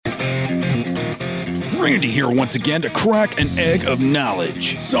Randy here once again to crack an egg of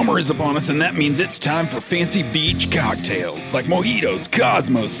knowledge. Summer is upon us, and that means it's time for fancy beach cocktails like mojitos,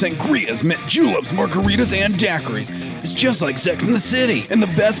 cosmos, sangrias, mint juleps, margaritas, and daiquiris. It's just like Sex in the City. And the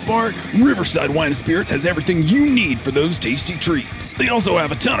best part, Riverside Wine and Spirits has everything you need for those tasty treats. They also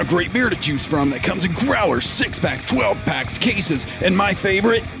have a ton of great beer to choose from that comes in growlers, 6-packs, 12-packs, cases, and my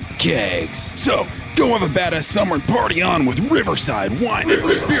favorite, kegs. So, go have a badass summer and party on with Riverside Wine and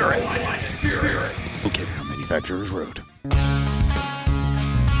Spirits. Located on Manufacturers Road.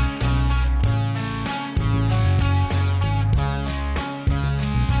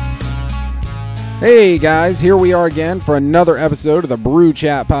 Hey guys, here we are again for another episode of the Brew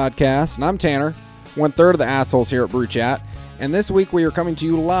Chat podcast, and I'm Tanner, 1/3 of the assholes here at Brew Chat, and this week we are coming to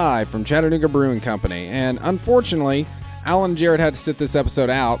you live from Chattanooga Brewing Company, and unfortunately, Alan and Jared had to sit this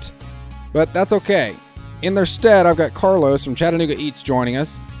episode out, but that's okay. In their stead, I've got Carlos from Chattanooga Eats joining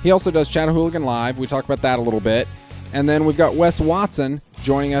us. He also does Chattahooligan Live. We talk about that a little bit. And then we've got Wes Watson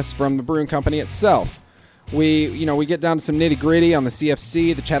joining us from the brewing company itself. We get down to some nitty-gritty on the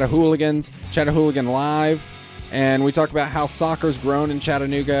CFC, the Chattahooligans, Chattahooligan Live, and we talk about how soccer's grown in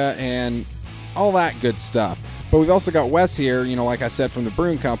Chattanooga and all that good stuff. But we've also got Wes here, like I said, from the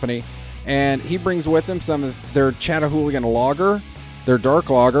brewing company, and he brings with him some of their Chattahooligan lager, their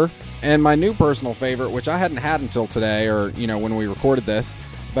dark lager, and my new personal favorite, which I hadn't had until today, or, when we recorded this,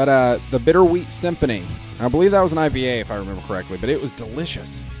 but the Bitter Wheat Symphony. I believe that was an IPA, if I remember correctly, but it was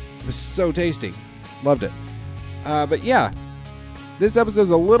delicious. It was so tasty. Loved it. But yeah, this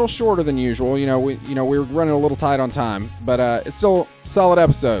episode's a little shorter than usual. We're running a little tight on time, but it's still a solid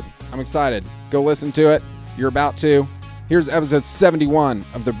episode. I'm excited. Go listen to it. You're about to. Here's episode 71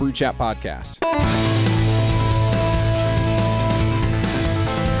 of the Brew Chat podcast.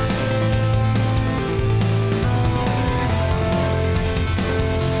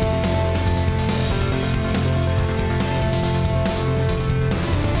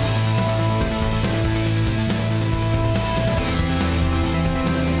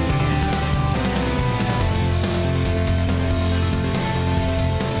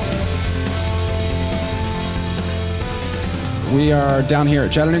 We are down here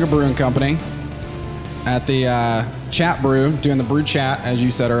at Chattanooga Brewing Company at the Chat Brew, doing the Brew Chat, as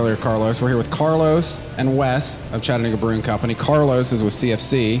you said earlier, Carlos. We're here with Carlos and Wes of Chattanooga Brewing Company. Carlos is with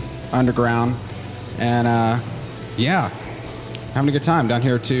CFC, Underground, and having a good time down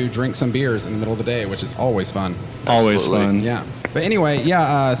here to drink some beers in the middle of the day, which is always fun. Always fun. Yeah. But anyway,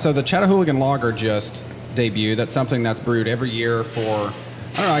 so the Chattahooligan Lager just debuted. That's something that's brewed every year for,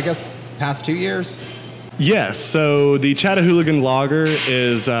 I guess, past 2 years? Yes, so the Chattahooligan Lager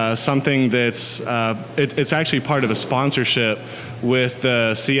is something that's it's actually part of a sponsorship with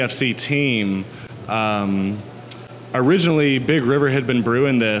the CFC team. Originally, Big River had been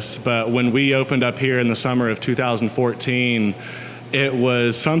brewing this, but when we opened up here in the summer of 2014, it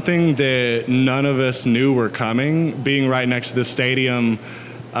was something that none of us knew were coming. Being right next to the stadium,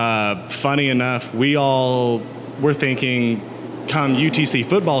 funny enough, we all were thinking, come UTC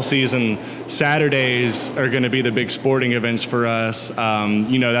football season, Saturdays are going to be the big sporting events for us.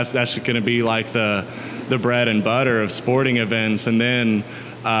 That's going to be like the bread and butter of sporting events. And then,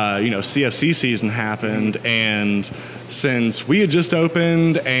 CFC season happened, and since we had just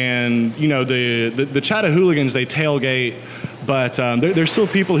opened, and the Chattahooligans, they tailgate, but there's still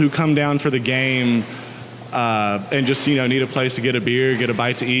people who come down for the game. And just, need a place to get a beer, get a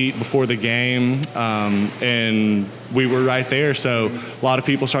bite to eat before the game. And we were right there. So a lot of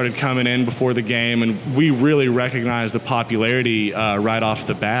people started coming in before the game, and we really recognized the popularity right off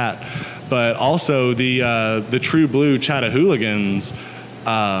the bat. But also the True Blue Chattahooligans,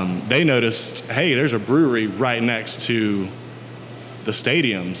 they noticed, hey, there's a brewery right next to the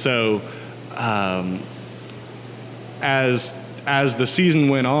stadium. So as the season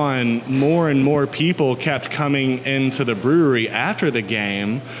went on, more and more people kept coming into the brewery after the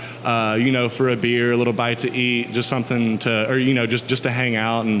game, for a beer, a little bite to eat, just something to, or, just to hang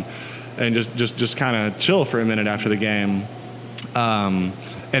out and just kind of chill for a minute after the game.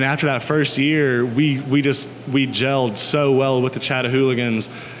 And after that first year, we gelled so well with the Chattahooligans,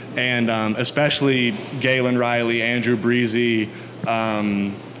 and especially Galen Riley, Andrew Breezy,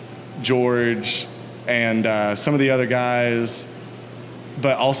 George, and some of the other guys,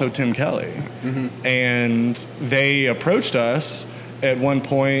 but also Tim Kelly. Mm-hmm. And they approached us at one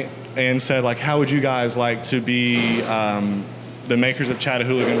point and said, like, how would you guys like to be the makers of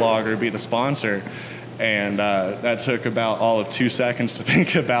Chattahooligan Lager, be the sponsor? And that took about all of 2 seconds to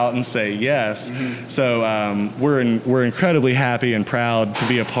think about and say yes. Mm-hmm. So we're incredibly happy and proud to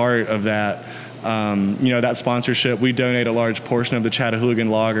be a part of that That sponsorship, we donate a large portion of the Chattahoogan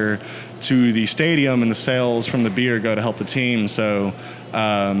Lager to the stadium, and the sales from the beer go to help the team. So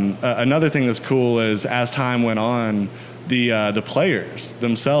another thing that's cool is, as time went on, the players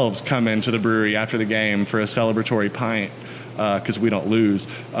themselves come into the brewery after the game for a celebratory pint. Because we don't lose.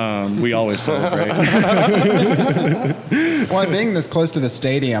 We always celebrate. Well, being this close to the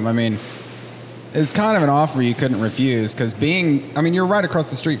stadium, I mean, it's kind of an offer you couldn't refuse, because you're right across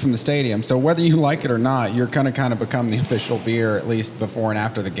the street from the stadium, so whether you like it or not, you're going to kind of become the official beer, at least before and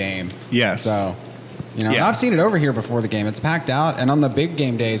after the game. Yes. So, and I've seen it over here before the game. It's packed out, and on the big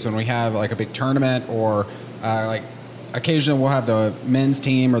game days when we have like a big tournament, or like occasionally we'll have the men's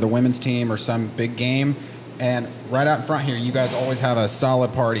team or the women's team or some big game, and right out in front here, you guys always have a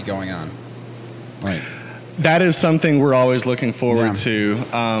solid party going on. Right. That is something we're always looking forward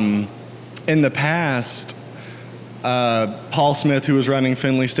to. In the past, Paul Smith, who was running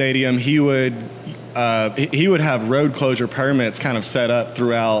Finley Stadium, he would have road closure permits kind of set up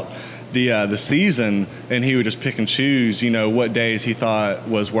throughout the season, and he would just pick and choose, what days he thought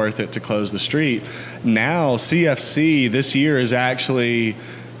was worth it to close the street. Now, CFC this year is actually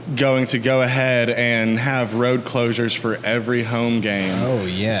going to go ahead and have road closures for every home game. Oh,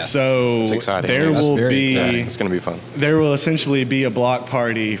 yes. So it's exciting. It's going to be fun. There will essentially be a block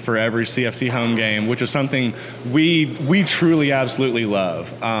party for every CFC home game, which is something we truly absolutely love.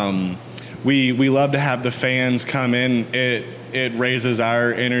 We love to have the fans come in. It raises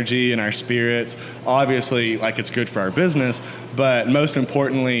our energy and our spirits. Obviously, it's good for our business, but most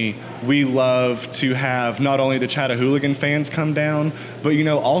importantly, we love to have not only the Chattahooligan fans come down, but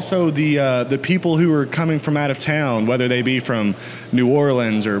also the people who are coming from out of town, whether they be from New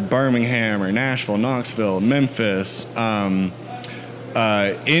Orleans or Birmingham or Nashville, Knoxville, Memphis.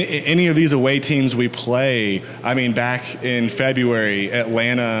 Any of these away teams we play, back in February,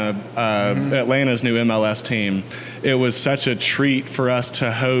 Atlanta's new MLS team, it was such a treat for us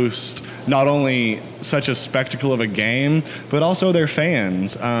to host not only such a spectacle of a game, but also their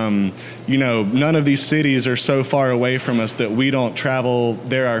fans. None of these cities are so far away from us that we don't travel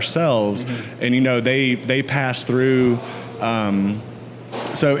there ourselves. Mm-hmm. And, they pass through.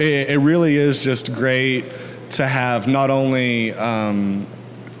 So it really is just great to have not only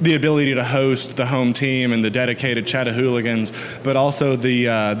the ability to host the home team and the dedicated Chattahooligans, but also the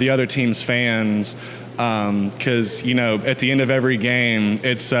other team's fans. Because at the end of every game,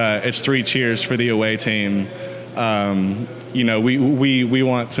 it's 3 cheers for the away team. We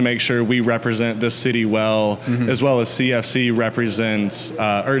want to make sure we represent the city well, mm-hmm. as well as CFC represents,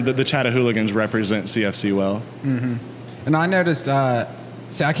 or the Chattahooligans represent CFC well. Mm-hmm. And I noticed.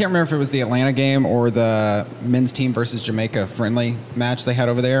 See, I can't remember if it was the Atlanta game or the men's team versus Jamaica friendly match they had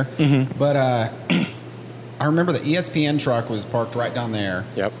over there. Mm-hmm. But I remember the ESPN truck was parked right down there.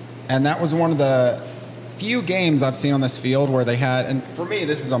 Yep. And that was one of the few games I've seen on this field where they had, and for me,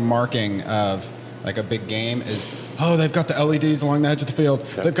 this is a marking of a big game, is, they've got the LEDs along the edge of the field.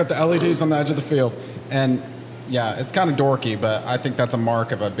 Yep. They've got the LEDs on the edge of the field. And yeah, it's kind of dorky, but I think that's a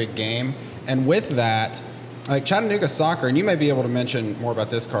mark of a big game. And with that, Chattanooga soccer, and you may be able to mention more about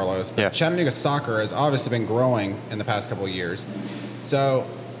this, Carlos, but Chattanooga soccer has obviously been growing in the past couple of years. So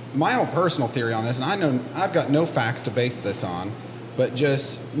my own personal theory on this, and I know I've got no facts to base this on, but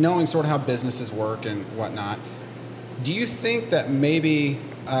just knowing sort of how businesses work and whatnot, do you think that maybe,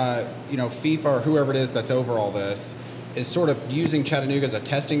 FIFA or whoever it is that's over all this is sort of using Chattanooga as a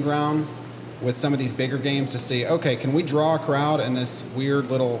testing ground with some of these bigger games to see, okay, can we draw a crowd in this weird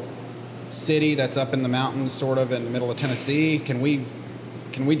little city that's up in the mountains, sort of in the middle of Tennessee? Can we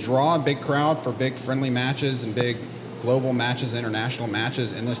draw a big crowd for big friendly matches and big global matches, international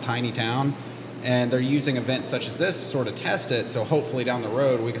matches in this tiny town? And they're using events such as this sort of test it, so hopefully down the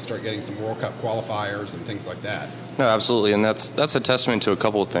road we can start getting some World Cup qualifiers and things like that. No, absolutely, and that's a testament to a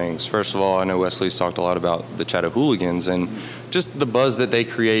couple of things. First of all, I know Wesley's talked a lot about the Chattahooligans and just the buzz that they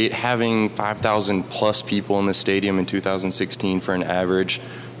create, having 5,000 plus people in the stadium in 2016 for an average.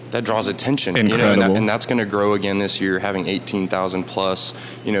 That draws attention, and that's going to grow again this year, having 18,000 plus,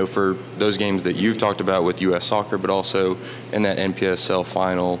 for those games that you've talked about with U.S. Soccer, but also in that NPSL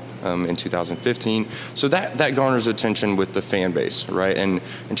final in 2015. So that garners attention with the fan base, right? And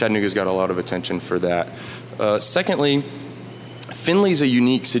Chattanooga's got a lot of attention for that. Secondly, Finley's a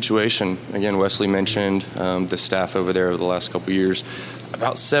unique situation. Again, Wesley mentioned the staff over there over the last couple of years.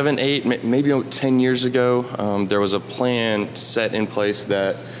 About 7, 8, maybe 10 years ago, there was a plan set in place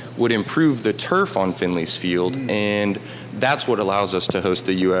that would improve the turf on Finley's field, and that's what allows us to host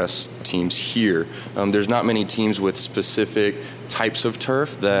the U.S. teams here. There's not many teams with specific types of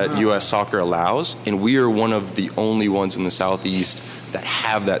turf that U.S. Soccer allows, and we are one of the only ones in the Southeast that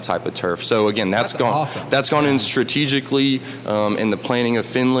have that type of turf. So again, that's gone awesome. That's gone in strategically, and the planning of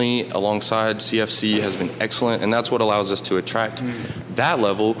Findlay alongside CFC has been excellent, and that's what allows us to attract that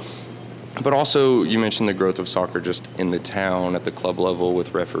level. But also, you mentioned the growth of soccer just in the town at the club level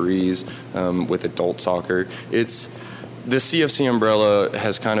with referees, with adult soccer. The CFC umbrella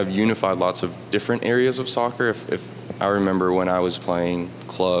has kind of unified lots of different areas of soccer. If I remember when I was playing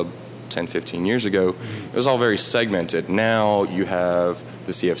club 10, 15 years ago, it was all very segmented. Now you have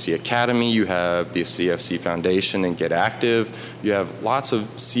the CFC Academy, you have the CFC Foundation and Get Active. You have lots of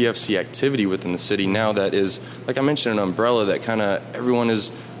CFC activity within the city now that is, like I mentioned, an umbrella that kind of everyone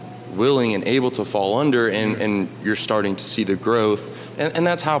is willing and able to fall under, and you're starting to see the growth. And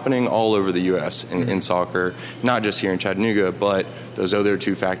that's happening all over the U.S. in soccer, not just here in Chattanooga, but those other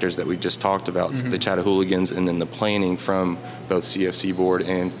two factors that we just talked about, the Chattahooligans, and then the planning from both CFC Board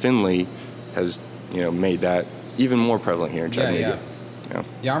and Findlay has, made that even more prevalent here in Chattanooga.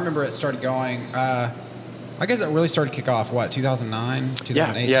 Yeah, I remember it started going. I guess it really started to kick off, 2009,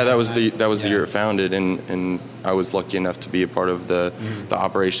 2008? Yeah, that was the year it founded, and I was lucky enough to be a part of the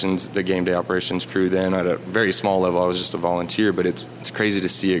operations, the game day operations crew then. At a very small level, I was just a volunteer, but it's crazy to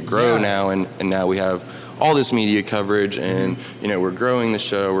see it grow now, and now we have all this media coverage, and we're growing the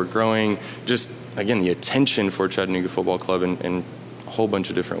show, we're growing just, again, the attention for Chattanooga Football Club in a whole bunch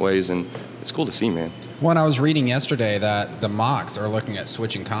of different ways, and it's cool to see, man. Well, and I was reading yesterday that the Mocs are looking at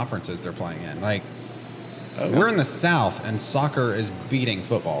switching conferences they're playing in. Like, we're in the South, and soccer is beating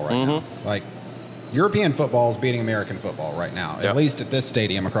football right now. Like, European football is beating American football right now, at least at this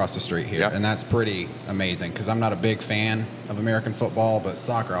stadium across the street here. And that's pretty amazing because I'm not a big fan of American football, but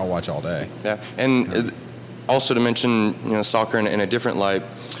soccer I'll watch all day. Yeah, and also to mention, soccer in a different light,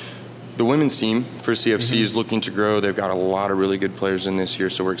 the women's team for CFC is looking to grow. They've got a lot of really good players in this year,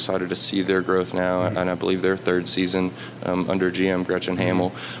 so we're excited to see their growth now, and I believe their third season under GM Gretchen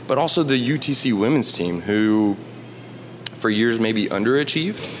Hamill. But also the UTC women's team, who for years maybe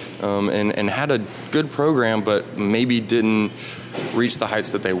underachieved and had a good program, but maybe didn't reach the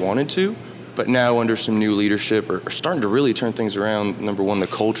heights that they wanted to. But now under some new leadership are starting to really turn things around. Number one, the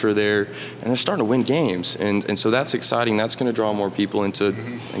culture there, and they're starting to win games. And so that's exciting. That's going to draw more people into,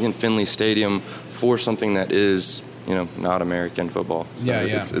 again, Findlay Stadium for something that is, not American football. So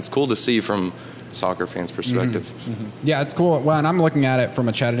it's cool to see from a soccer fans' perspective. Yeah, it's cool. Well, and I'm looking at it from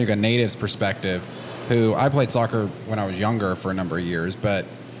a Chattanooga native's perspective, who I played soccer when I was younger for a number of years, but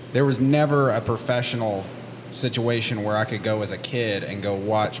there was never a professional situation where I could go as a kid and go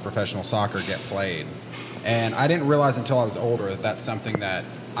watch professional soccer get played. And I didn't realize until I was older that that's something that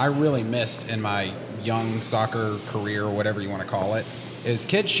I really missed in my young soccer career, or whatever you want to call it, is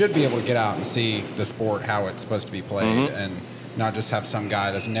kids should be able to get out and see the sport, how it's supposed to be played, and not just have some guy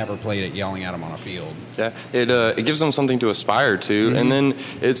that's never played it yelling at him on a field. Yeah, it gives them something to aspire to, and then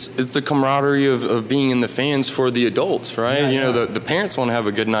it's the camaraderie of being in the fans for the adults, right? The parents want to have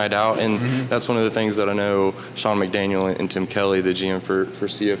a good night out, and that's one of the things that I know Sean McDaniel and Tim Kelly, the GM for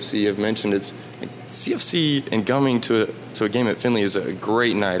CFC, have mentioned. It's CFC and coming to a game at Findlay is a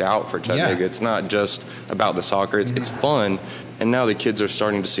great night out for Chattanooga. It's not just about the soccer; it's fun, and now the kids are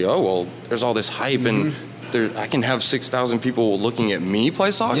starting to see, oh well, there's all this hype and I can have 6,000 people looking at me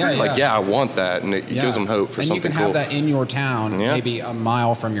play soccer. I want that, and it gives them hope for something cool. And you can have that in your town, maybe a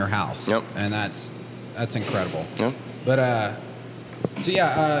mile from your house. And that's incredible. But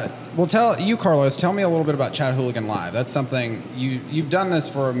well, tell you, Carlos. Tell me a little bit about Chattahooligan Live. That's something you've done this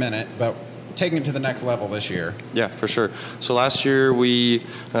for a minute, but taking it to the next level this year. Yeah, for sure. So last year we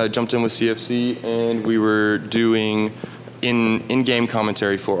jumped in with CFC, and we were doing in-game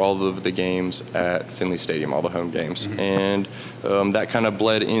commentary for all of the games at Findlay Stadium, all the home games. And that kind of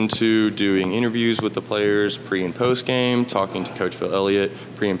bled into doing interviews with the players pre- and post-game, talking to Coach Bill Elliott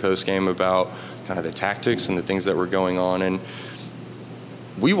pre- and post-game about kind of the tactics and the things that were going on. And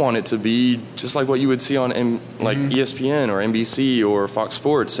we want it to be just like what you would see on ESPN or NBC or Fox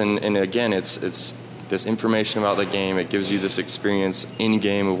Sports. And again, it's this information about the game. It gives you this experience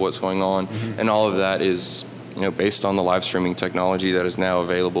in-game of what's going on. And all of that is based on the live streaming technology that is now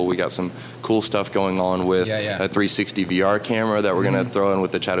available. We got some cool stuff going on with a 360 VR camera that we're going to throw in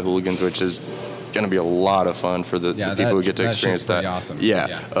with the Chattahooligans, which is going to be a lot of fun for the people who get to experience that.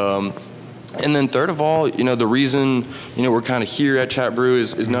 Awesome. And then third of all, the reason, we're kind of here at Chat Brew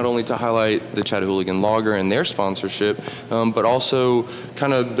is not only to highlight the Chattahooligan Lager and their sponsorship, but also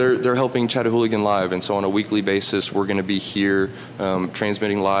kind of they're helping Chattahooligan Live. And so on a weekly basis, we're going to be here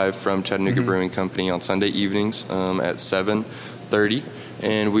transmitting live from Chattanooga Brewing Company on Sunday evenings at 7 9:30.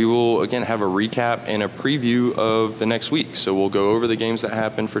 And we will, again, have a recap and a preview of the next week. So we'll go over the games that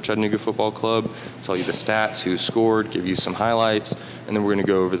happened for Chattanooga Football Club, tell you the stats, who scored, give you some highlights, and then we're going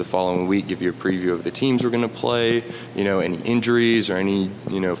to go over the following week, give you a preview of the teams we're going to play, any injuries or any,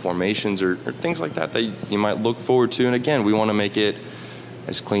 formations or things like that you might look forward to. And again, we want to make it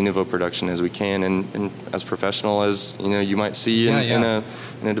as clean of a production as we can and as professional as, you might see in a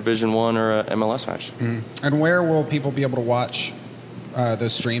Division I or a MLS match. Mm-hmm. And where will people be able to watch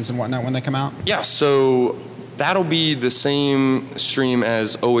those streams and whatnot when they come out? Yeah, so that'll be the same stream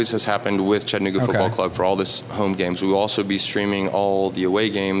as always has happened with Chattanooga Football Club for all this home games. We will also be streaming all the away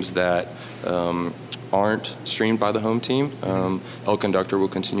games that aren't streamed by the home team. El Conductor will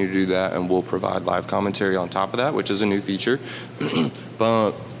continue to do that, and we'll provide live commentary on top of that, which is a new feature.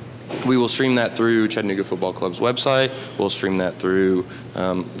 But we will stream that through Chattanooga Football Club's website. We'll stream that through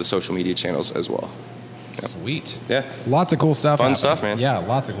the social media channels as well. Sweet. Yeah. Lots of cool stuff. Fun stuff, man. Yeah,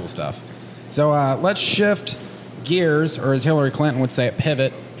 lots of cool stuff. So let's shift gears, or as Hillary Clinton would say it,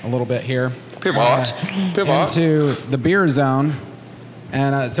 pivot a little bit here. Pivot. Into the beer zone.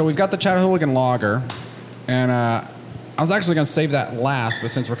 And so we've got the Chattahooligan Lager. And I was actually going to save that last, but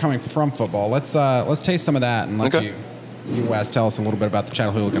since we're coming from football, let's taste some of that and let you, Wes, tell us a little bit about the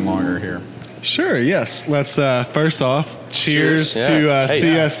Chattahooligan Lager here. Sure, yes. Let's first off, cheers to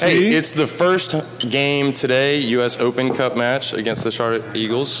CSC. Hey, it's the first game today, U.S. Open Cup match against the Charlotte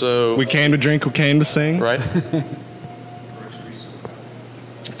Eagles. So we came to drink, we came to sing. Right.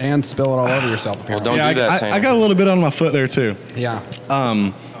 And spill it all over yourself, apparently. Well, don't do that, Tanner. I got a little bit on my foot there, too. Yeah.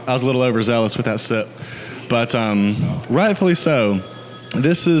 I was a little overzealous with that sip. But rightfully so.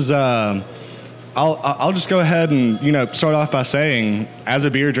 This is... I'll just go ahead and, start off by saying, as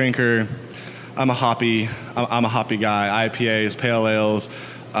a beer drinker... I'm a hoppy guy. IPAs, pale ales.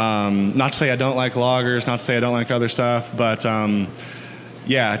 Not to say I don't like lagers, not to say I don't like other stuff, but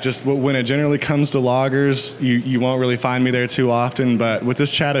just when it generally comes to lagers, you won't really find me there too often. But with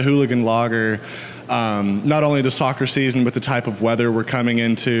this Chattahooligan lager, not only the soccer season, but the type of weather we're coming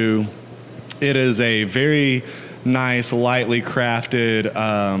into, it is a very nice, lightly crafted,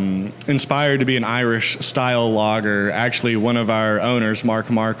 inspired to be an Irish-style lager. Actually, one of our owners, Mark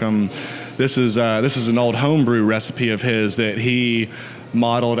Markham, this is an old homebrew recipe of his that he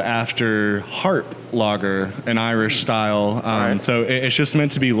modeled after Harp Lager, an Irish style. Right. So it's just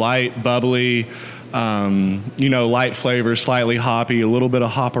meant to be light, bubbly, light flavor, slightly hoppy, a little bit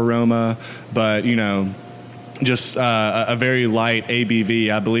of hop aroma, but just a very light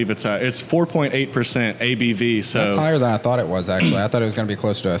ABV. I believe it's 4.8% ABV. So that's higher than I thought it was, actually. I thought it was going to be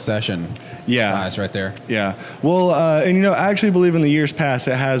close to a session size right there. Yeah. Well, I actually believe in the years past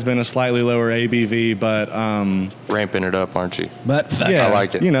it has been a slightly lower ABV, but ramping it up, aren't you? But fuck yeah, I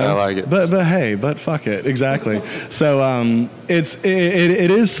like it. I like it. But hey, but fuck it. Exactly. So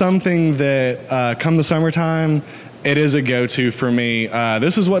it is something that come the summertime, it is a go-to for me.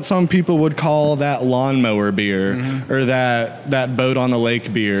 This is what some people would call that lawnmower beer, or that boat on the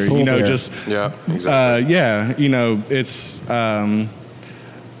lake beer. Pool beer. Just Exactly.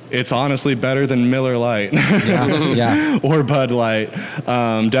 It's honestly better than Miller Lite, or Bud Light.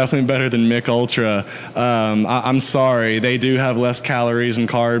 Definitely better than Mick Ultra. I'm sorry, they do have less calories and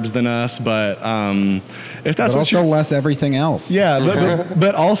carbs than us, but if that's but what also less everything else. Yeah,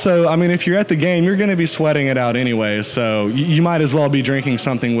 but also, I mean, if you're at the game, you're going to be sweating it out anyway, so you might as well be drinking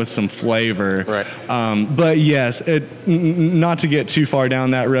something with some flavor. Right. But yes, not to get too far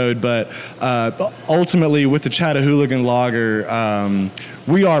down that road, but ultimately with the Chattahooligan Lager,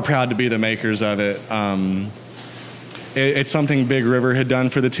 we are proud to be the makers of it. It's something Big River had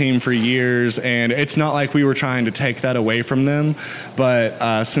done for the team for years, and it's not like we were trying to take that away from them.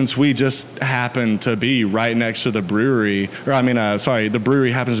 But since we just happen to be right next to the brewery, the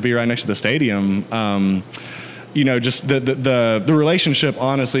brewery happens to be right next to the stadium. Just the relationship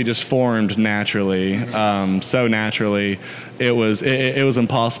honestly just formed naturally, so naturally. It was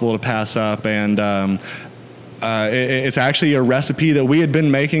impossible to pass up, and it's actually a recipe that we had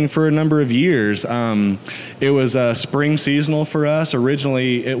been making for a number of years. It was spring seasonal for us.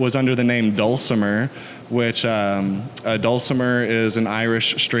 Originally, it was under the name dulcimer, which a dulcimer is an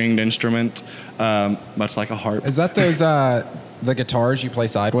Irish stringed instrument, much like a harp. Is that those the guitars you play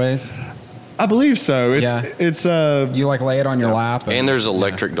sideways? I believe so. It's you like lay it on your lap. And there's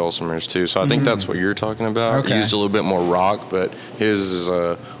electric dulcimers too, so I think that's what you're talking about. Okay. Used a little bit more rock, but his is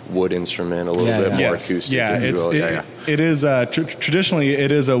a wood instrument, a little bit more acoustic. Yeah, if you will. It is traditionally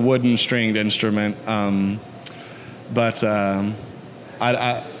it is a wooden stringed instrument, but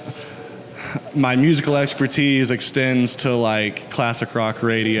my musical expertise extends to like classic rock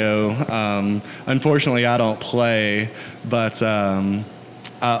radio. Unfortunately, I don't play, but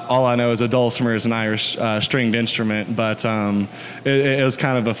all I know is a dulcimer is an Irish stringed instrument, but it was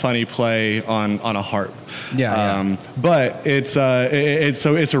kind of a funny play on a harp. Yeah. But it's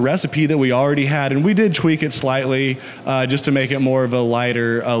a recipe that we already had, and we did tweak it slightly just to make it more of a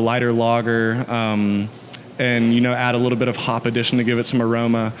lighter lager. And add a little bit of hop addition to give it some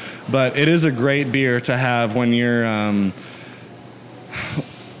aroma. But it is a great beer to have when you're,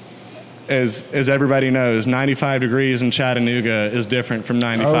 as everybody knows, 95 degrees in Chattanooga is different from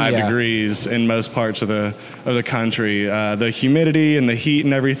 95 degrees in most parts of the country. The humidity and the heat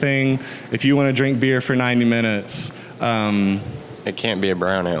and everything. If you want to drink beer for 90 minutes. It can't be a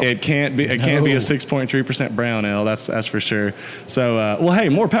brown ale. It can't be a 6.3% brown ale. That's for sure. So, hey,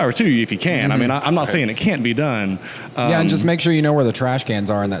 more power to you if you can. Mm-hmm. I mean, I'm not saying it can't be done. And just make sure you know where the trash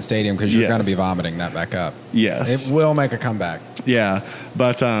cans are in that stadium because you're going to be vomiting that back up. Yes, it will make a comeback. Yeah,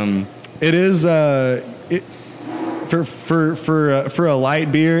 but it is for a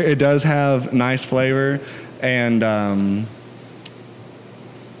light beer. It does have nice flavor, and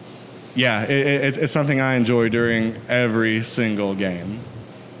it's something I enjoy during every single game.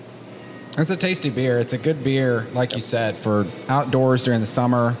 It's a tasty beer. It's a good beer, like you said, for outdoors during the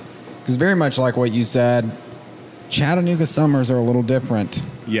summer. Because very much like what you said, Chattanooga summers are a little different.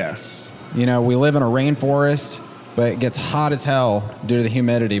 Yes. We live in a rainforest, but it gets hot as hell due to the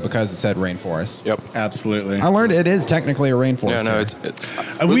humidity because it said rainforest. Yep. Absolutely. I learned it is technically a rainforest.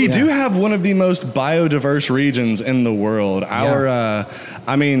 Yeah, no, we do have one of the most biodiverse regions in the world.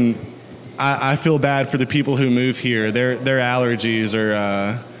 I feel bad for the people who move here. Their allergies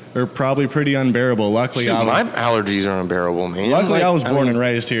are probably pretty unbearable. Luckily, my allergies are unbearable, man. Luckily, I was born and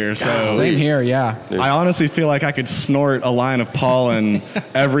raised here, so same here. Yeah, I honestly feel like I could snort a line of pollen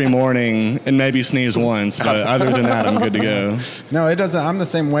every morning and maybe sneeze once, but other than that, I'm good to go. No, it doesn't. I'm the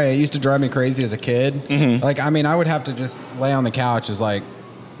same way. It used to drive me crazy as a kid. Mm-hmm. I would have to just lay on the couch with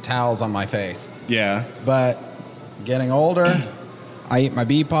towels on my face. Yeah, but getting older, I eat my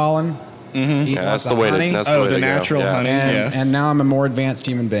bee pollen. Mm-hmm. That's the way honey. The natural honey. And now I'm a more advanced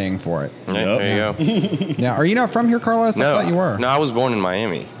human being for it. Yeah, there you go. Now, are you not from here, Carlos? No, I thought you were. No, I was born in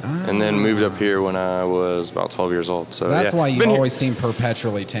Miami and then moved up here when I was about 12 years old. So that's why you always seem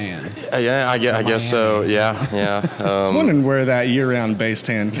perpetually tan. Yeah, I guess so. Yeah. I was wondering where that year-round base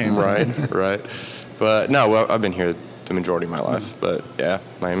tan came from. Right. But no, I've been here the majority of my life. But yeah,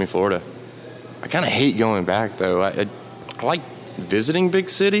 Miami, Florida. I kind of hate going back though. I like visiting big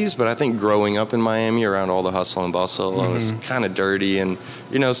cities, but I think growing up in Miami around all the hustle and bustle, it was kind of dirty, and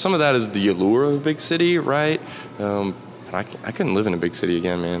some of that is the allure of a big city, right? I couldn't live in a big city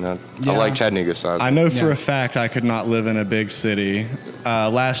again, man. I like Chattanooga size. I know for a fact I could not live in a big city.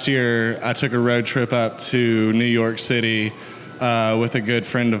 Last year, I took a road trip up to New York City with a good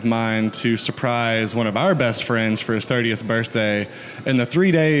friend of mine to surprise one of our best friends for his 30th birthday, and the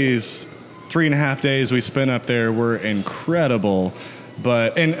 3.5 days we spent up there were incredible.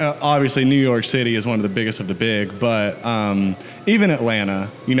 But obviously New York City is one of the biggest of the big, but even Atlanta,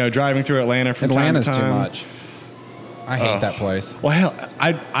 driving through Atlanta from Atlanta's time to time. Too much. I hate that place. Well, hell,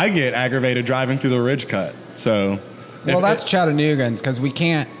 I get aggravated driving through the Ridge Cut. So, that's Chattanooga because we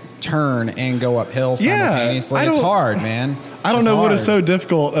can't turn and go uphill simultaneously. It's hard, man. I don't know what is so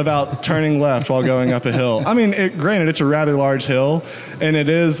difficult about turning left while going up a hill. I mean, granted, it's a rather large hill, and it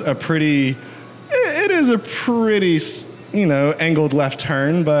is a pretty, angled left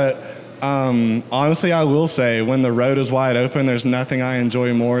turn. But honestly, I will say, when the road is wide open, there's nothing I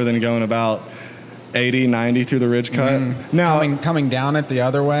enjoy more than going about 80, 90 through the Ridge Cut. Now, coming down it the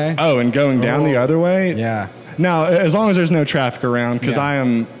other way. Oh, and going down the other way? Yeah. Now, as long as there's no traffic around, because I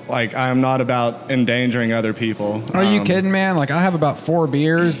am not about endangering other people. Are you kidding, man? I have about 4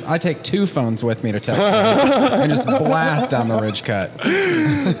 beers. I take 2 phones with me to text and just blast down the Ridge Cut.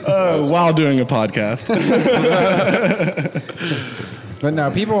 While doing a podcast. But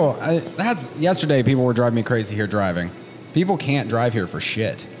no, yesterday people were driving me crazy here driving. People can't drive here for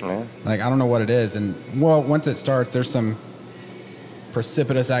shit. Yeah. I don't know what it is. And, once it starts, there's some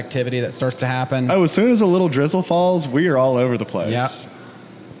precipitous activity that starts to happen. Oh, as soon as a little drizzle falls, we are all over the place. Yeah.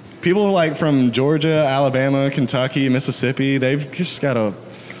 People from Georgia, Alabama, Kentucky, Mississippi, they've just got to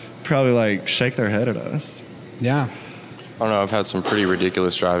probably shake their head at us. Yeah. I don't know. I've had some pretty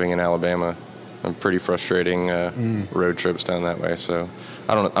ridiculous driving in Alabama. Pretty frustrating road trips down that way. So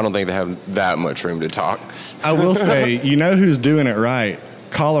I don't think they have that much room to talk. I will say, who's doing it right?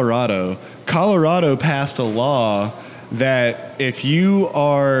 Colorado. Colorado passed a law that if you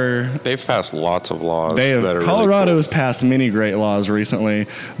are... They've passed lots of laws. Colorado has passed many great laws recently.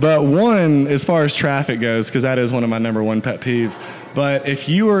 But one, as far as traffic goes, because that is one of my number one pet peeves, but if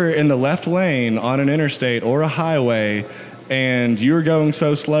you are in the left lane on an interstate or a highway and you're going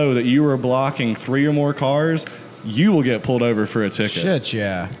so slow that you are blocking 3 or more cars, you will get pulled over for a ticket. Shit,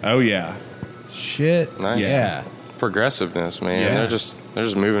 yeah. Oh, yeah. Shit, Nice. yeah. Progressiveness, man. Yeah. They're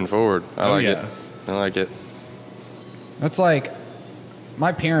just moving forward. I like it. I like it. That's like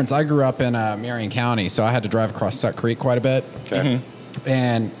my parents. I grew up in Marion County, so I had to drive across Suck Creek quite a bit. Okay.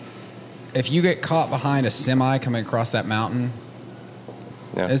 And if you get caught behind a semi coming across that mountain,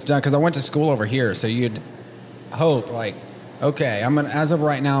 Yeah. it's done. Because I went to school over here, so you'd hope like, okay, as of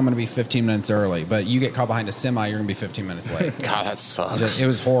right now, I'm gonna be 15 minutes early. But you get caught behind a semi, you're gonna be 15 minutes late. God, that sucks. It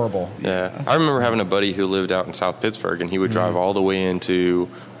was horrible. Yeah. I remember having a buddy who lived out in South Pittsburgh, and he would drive all the way into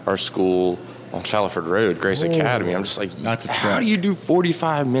our school on Shalford Road, Grace Academy. I'm just like, That's a how trek. do you do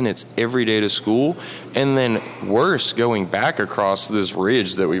 45 minutes every day to school? And then worse, going back across this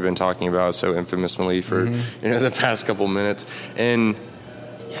ridge that we've been talking about so infamously for the past couple minutes. And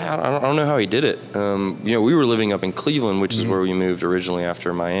yeah, I don't know how he did it. We were living up in Cleveland, which is where we moved originally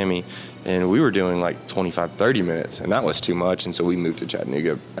after Miami, and we were doing like 25, 30 minutes, and that was too much, and so we moved to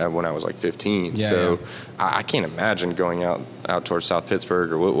Chattanooga when I was like 15. Yeah. I can't imagine going out towards South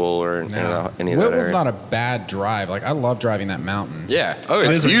Pittsburgh or Whitwell or any of that Whitwell's area. not a bad drive. Like I love driving that mountain. Yeah. Oh, It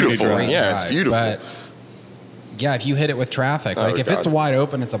it's is a pretty beautiful. drive. Yeah, it's Drive, beautiful. But yeah, if you hit it with traffic, Oh, like if it's God. wide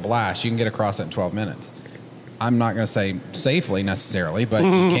open, it's a blast. You can get across it in 12 minutes. I'm not going to say safely necessarily, but you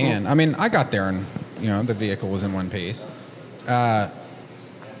can. I mean, I got there and the vehicle was in one piece. But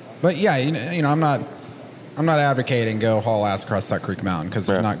yeah, I'm not advocating go haul ass across Suck Creek Mountain because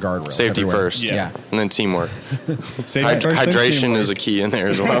there's not guardrails. Safety everywhere. first. Yeah. And then teamwork. Safety first, then Hydration teamwork. is a key in there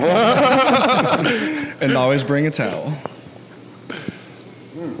as well. And always bring a towel.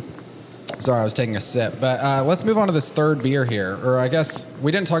 Sorry, I was taking a sip. But let's move on to this third beer here. Or I guess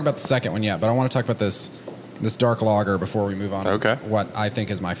we didn't talk about the second one yet, but I want to talk about this dark lager before we move on Okay. to what I think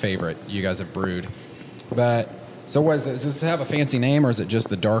is my favorite you guys have brewed. But so what is this? Does this have a fancy name or is it just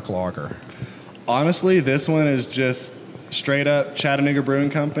the dark lager? Honestly, this one is just straight up Chattanooga Brewing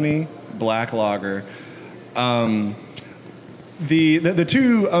Company black lager. The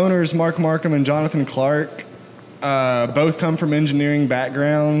two owners, Mark Markham and Jonathan Clark, both come from engineering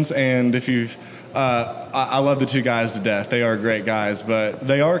backgrounds, and if you've I love the two guys to death. They are great guys, but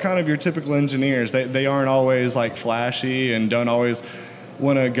they are kind of your typical engineers. They aren't always like flashy and don't always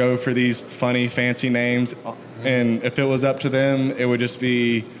want to go for these funny, fancy names. And if it was up to them, it would just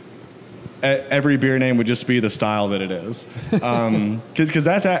be every beer name would just be the style that it is. Because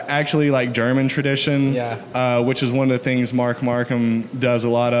that's actually like German tradition, which is one of the things Mark Markham does a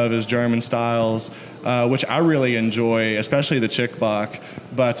lot of is German styles, which I really enjoy, especially the Chickbock.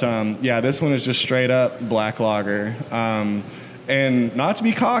 But this one is just straight up black lager. And not to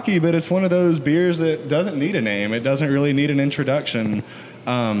be cocky, but it's one of those beers that doesn't need a name. It doesn't really need an introduction.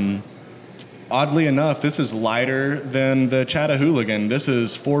 Oddly enough, this is lighter than the Chattahooligan. This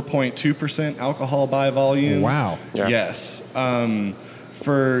is 4.2% alcohol by volume. Wow. Yeah. Yes.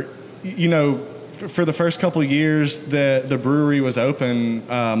 For the first couple of years that the brewery was open,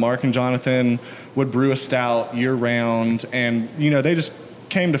 Mark and Jonathan would brew a stout year round, and they just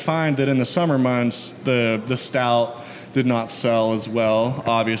came to find that in the summer months the stout did not sell as well.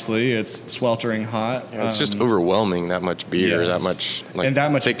 Obviously, it's sweltering hot. Yeah, it's just overwhelming, that much beer, Yes. that much and that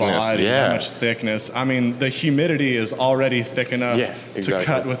much thickness. body, yeah. that much thickness. I mean, the humidity is already thick enough Yeah, exactly. to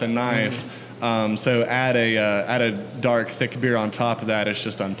cut with a knife. So add a dark, thick beer on top of that, it's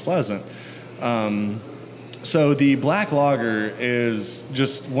just unpleasant. So the black lager is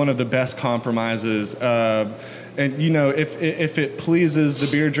just one of the best compromises. And if it pleases the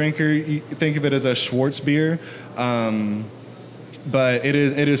beer drinker, you think of it as a Schwartz beer. But it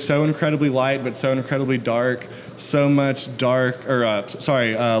is so incredibly light, but so incredibly dark. So much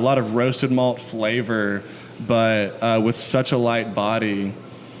a lot of roasted malt flavor, but with such a light body.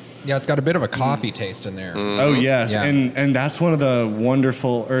 Yeah, it's got a bit of a coffee taste in there. Oh yes, Yeah. and that's one of the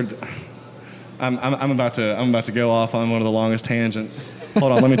wonderful. I'm about to go off on one of the longest tangents.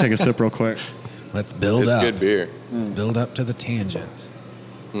 Hold on, let me take a sip real quick. Let's build It's up. good beer. Let's build up to the tangent.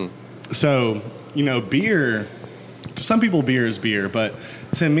 So, beer, to some people beer is beer, but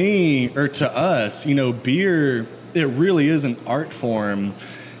to me, or to us, beer, it really is an art form.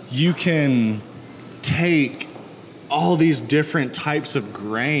 You can take all these different types of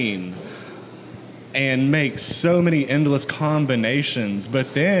grain and make so many endless combinations,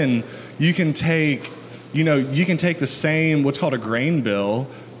 but then you can take the same, what's called a grain bill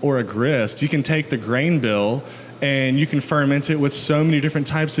or a grist. You can take the grain bill and you can ferment it with so many different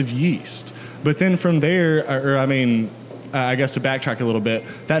types of yeast. But then from there, I guess to backtrack a little bit,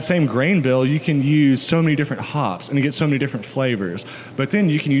 that same grain bill, you can use so many different hops and get so many different flavors. But then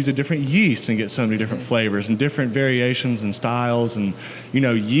you can use a different yeast and get so many different flavors and different variations and styles. And,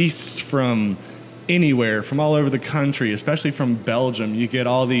 yeast from anywhere, from all over the country, especially from Belgium, you get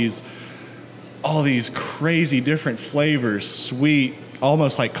all these crazy different flavors, sweet,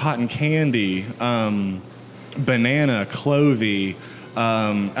 almost like cotton candy, banana, clovey.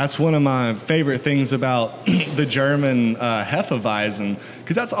 That's one of my favorite things about the German Hefeweizen,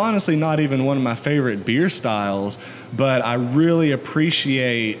 because that's honestly not even one of my favorite beer styles, but I really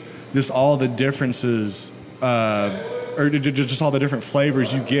appreciate just all the differences, or just all the different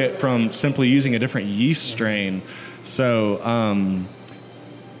flavors you get from simply using a different yeast strain. So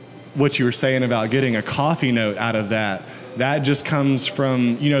what you were saying about getting a coffee note out of that just comes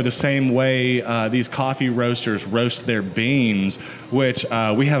from, the same way these coffee roasters roast their beans, which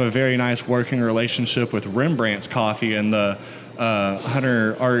we have a very nice working relationship with Rembrandt's Coffee in the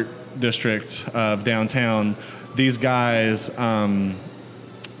Hunter Art District of downtown. These guys,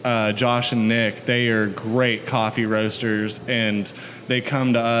 Josh and Nick, they are great coffee roasters, and they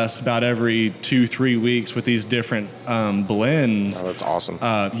come to us about every 2-3 weeks with these different blends. Oh, that's awesome.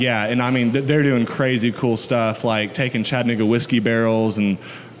 Yeah, and I mean, they're doing crazy cool stuff, like taking Chattanooga whiskey barrels and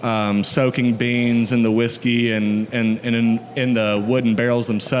soaking beans in the whiskey and in the wooden barrels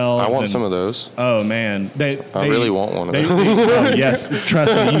themselves. I want some of those. Oh, man. I really want one of those. Yes,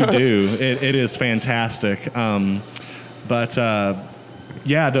 trust me, you do. It is fantastic.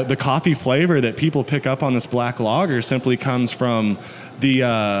 Yeah, the coffee flavor that people pick up on this black lager simply comes from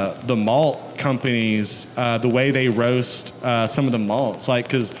the malt companies, the way they roast some of the malts. Like,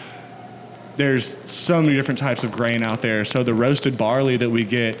 because there's so many different types of grain out there. So the roasted barley that we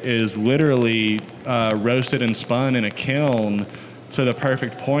get is literally roasted and spun in a kiln to the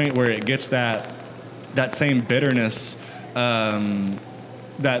perfect point where it gets that same bitterness,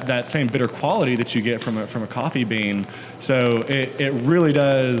 that same bitter quality that you get from a coffee bean. So it really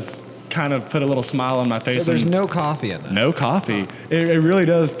does kind of put a little smile on my face. So there's no coffee in this? No coffee. It really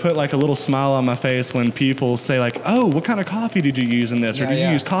does put like a little smile on my face when people say like, oh, what kind of coffee did you use in this? Or did you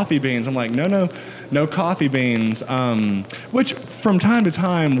use coffee beans? I'm like, no coffee beans. Which from time to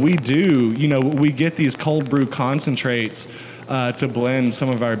time we do. We get these cold brew concentrates to blend some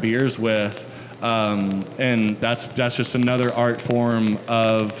of our beers with. And that's just another art form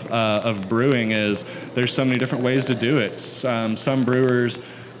of brewing. Is there's so many different ways to do it. Some brewers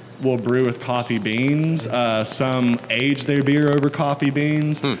will brew with coffee beans. Some age their beer over coffee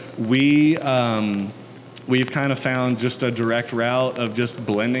beans. We've kind of found just a direct route of just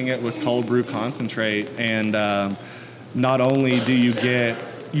blending it with cold brew concentrate, and not only do you get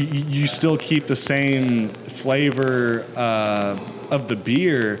you still keep the same flavor of the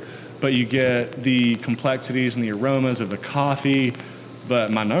beer, but you get the complexities and the aromas of the coffee.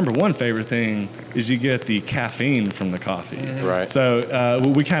 But my number one favorite thing is you get the caffeine from the coffee. Mm-hmm. Right. So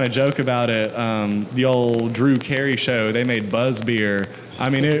we kind of joke about it. The old Drew Carey show, they made Buzz Beer. I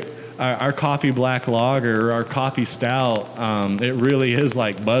mean, our coffee black lager, our coffee stout, it really is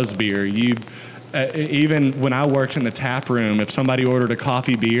like Buzz Beer. Even when I worked in the tap room, if somebody ordered a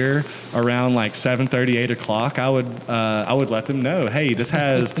coffee beer around like 7:30, 8 o'clock, I would let them know, hey, this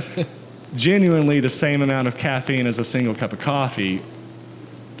has genuinely the same amount of caffeine as a single cup of coffee.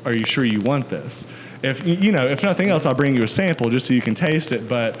 Are you sure you want this? If nothing else, I'll bring you a sample just so you can taste it.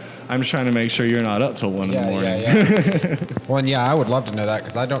 But I'm just trying to make sure you're not up till 1 in the morning. Yeah. Well, yeah, I would love to know that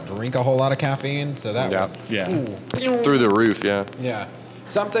because I don't drink a whole lot of caffeine, so that would through the roof. Yeah.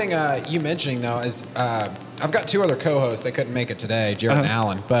 Something you mentioning though is I've got two other co-hosts. They couldn't make it today, Jared and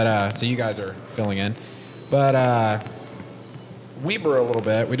Alan, but so you guys are filling in. But we brew a little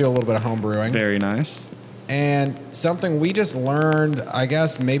bit. We do a little bit of home brewing. Very nice. And something we just learned, I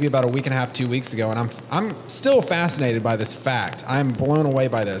guess, maybe about a week and a half, 2 weeks ago, and I'm still fascinated by this fact. I'm blown away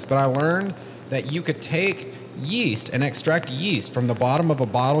by this, but I learned that you could take yeast and extract yeast from the bottom of a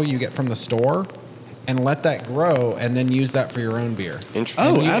bottle you get from the store and let that grow and then use that for your own beer. Interesting.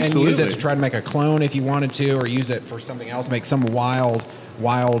 Absolutely. And use it to try to make a clone if you wanted to, or use it for something else, make some wild,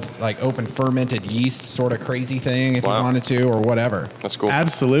 like open fermented yeast sort of crazy thing if you wanted to, or whatever. That's cool.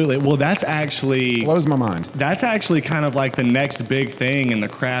 Absolutely. Well, that's actually... blows my mind. That's actually kind of like the next big thing in the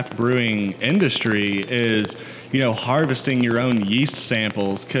craft brewing industry is, harvesting your own yeast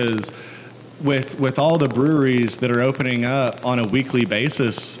samples, because with all the breweries that are opening up on a weekly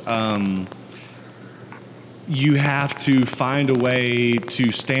basis, you have to find a way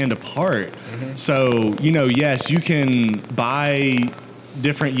to stand apart. Mm-hmm. So, yes, you can buy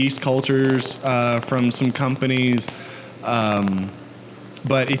different yeast cultures from some companies.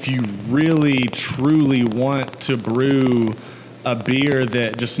 But if you really, truly want to brew a beer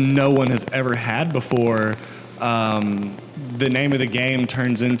that just no one has ever had before, the name of the game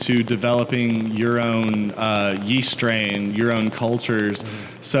turns into developing your own yeast strain, your own cultures.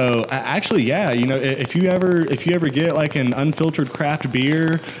 So actually, yeah, you know, if you ever get like an unfiltered craft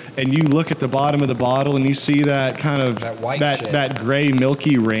beer and you look at the bottom of the bottle and you see that kind of that gray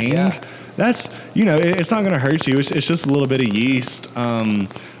milky ring, that's, you know, it's not going to hurt you. It's just a little bit of yeast,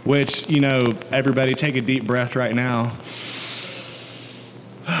 which, you know, everybody take a deep breath right now.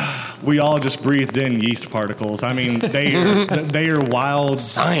 We all just breathed in yeast particles. I mean, they are wild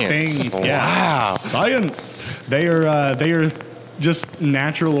science. Things. Wow. Yeah. Science. They are just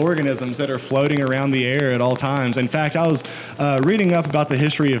natural organisms that are floating around the air at all times. In fact, I was reading up about the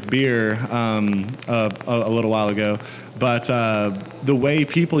history of beer a little while ago. But the way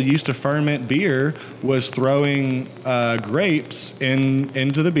people used to ferment beer was throwing grapes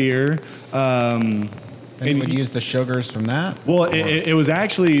into the beer. And you would use the sugars from that? Well, it was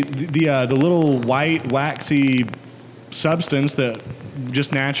actually the little white waxy substance that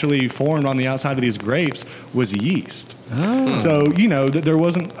just naturally formed on the outside of these grapes was yeast. Oh. So, you know, there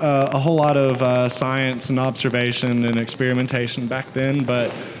wasn't a whole lot of science and observation and experimentation back then,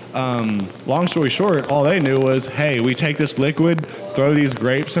 but long story short, all they knew was, hey, we take this liquid, throw these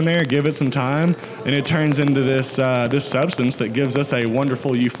grapes in there, give it some time, and it turns into this this substance that gives us a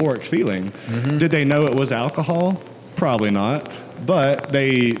wonderful euphoric feeling. Mm-hmm. Did they know it was alcohol? Probably not. But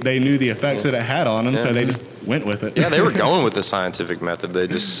they knew the effects that it had on them, so they just went with it. Yeah, they were going with the scientific method. They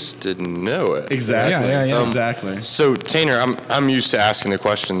just didn't know it. Exactly. Yeah. Exactly. So, Tanner, I'm used to asking the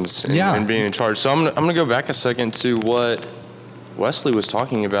questions and being in charge. So I'm gonna go back a second to what Wesley was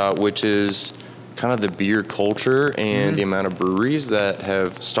talking about, which is kind of the beer culture and the amount of breweries that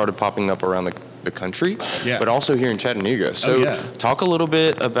have started popping up around the country, but also here in Chattanooga. So talk a little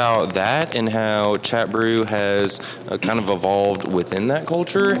bit about that and how Chat Brew has kind of evolved within that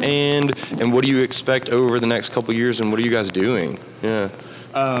culture, and what do you expect over the next couple years, and what are you guys doing? Yeah.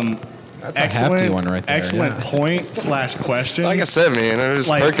 That's a hefty one right there. Excellent point / question. Like I said, man, I was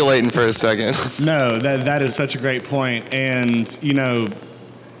just percolating for a second. No, that is such a great point. And, you know,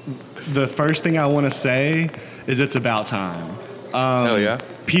 the first thing I want to say is it's about time. Hell yeah.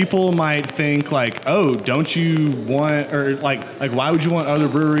 People might think like, oh, don't you want, or like why would you want other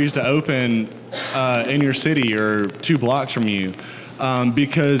breweries to open in your city or 2 blocks from you?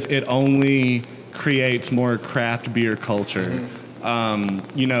 Because it only creates more craft beer culture.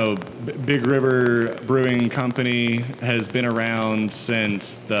 You know, Big River Brewing Company has been around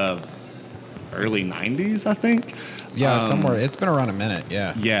since the early 90s, I think. Yeah, somewhere. It's been around a minute,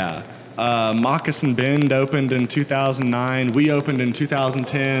 yeah. Yeah. Moccasin Bend opened in 2009. We opened in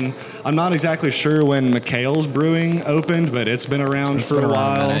 2010. I'm not exactly sure when McHale's Brewing opened, but it's been around for a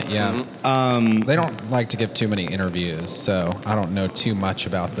while. A minute, yeah. They don't like to give too many interviews, so I don't know too much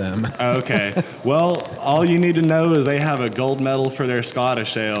about them. Okay. Well, all you need to know is they have a gold medal for their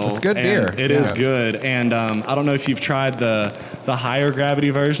Scottish ale. It's good beer. It is good. And I don't know if you've tried the higher gravity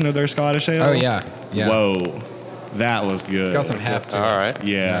version of their Scottish ale. Oh, yeah. Whoa. That was good. It's got some heft to it. All right.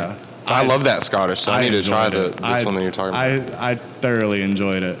 Yeah. I love that Scottish, so I need to try this one that you're talking about. I thoroughly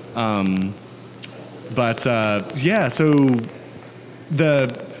enjoyed it. So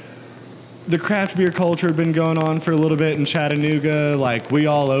the craft beer culture had been going on for a little bit in Chattanooga. Like, we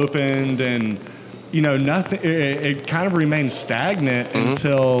all opened, and, you know, nothing. It kind of remained stagnant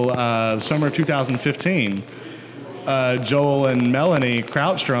until summer of 2015. Joel and Melanie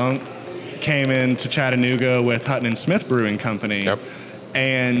Krautstrunk came into Chattanooga with Hutton and Smith Brewing Company. Yep.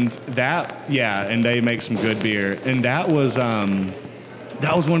 And and they make some good beer. And that was one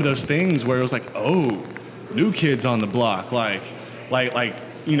of those things where it was like, oh, new kids on the block. Like,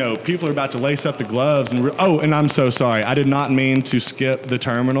 you know, people are about to lace up the gloves. And I'm so sorry. I did not mean to skip the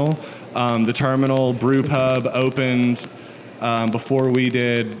Terminal. The Terminal Brew Pub opened before we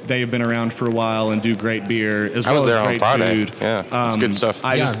did. They have been around for a while and do great beer as well as great food. I was there on Friday. Yeah, it's good stuff.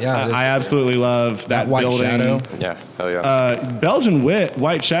 I absolutely love that White building. Shadow. Yeah, hell yeah. Belgian Wit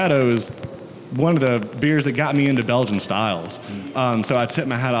White Shadow is one of the beers that got me into Belgian styles. So I tip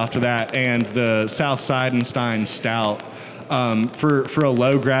my hat off to that. And the South Seidenstein Stout, for a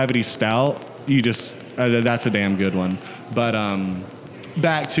low gravity stout, you just that's a damn good one. But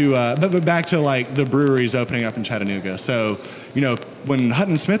back to like the breweries opening up in Chattanooga. So, you know, when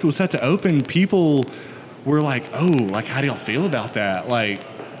Hutton Smith was set to open, people were like, oh, like, how do y'all feel about that? Like,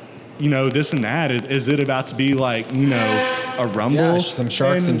 you know, this and that. Is it about to be like, you know, a rumble. Yeah, some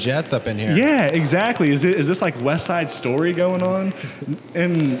sharks and jets up in here. Yeah, exactly. Is this like West Side Story going on?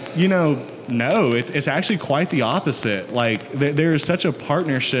 And no, it's actually quite the opposite. Like there is such a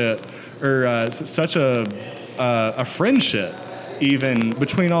partnership or such a friendship even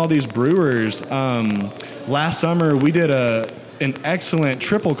between all these brewers. Last summer we did an excellent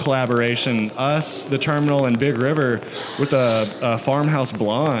triple collaboration, us, the Terminal, and Big River, with a Farmhouse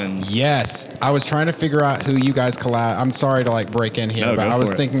Blonde. Yes, I was trying to figure out who you guys I'm sorry to like break in here, but I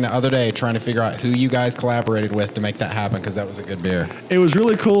was thinking the other day trying to figure out who you guys collaborated with to make that happen because that was a good beer. It was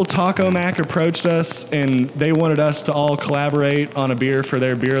really cool. Taco Mac approached us and they wanted us to all collaborate on a beer for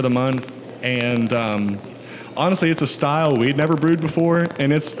their beer of the month. And honestly, it's a style we'd never brewed before,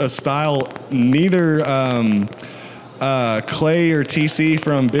 and it's a style neither Clay or TC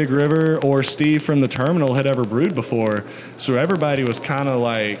from Big River or Steve from the Terminal had ever brewed before. So everybody was kind of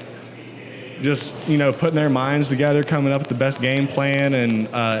like just, putting their minds together, coming up with the best game plan, and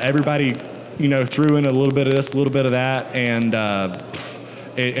everybody, threw in a little bit of this, a little bit of that, and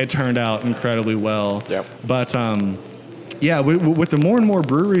it turned out incredibly well. Yep. But with the more and more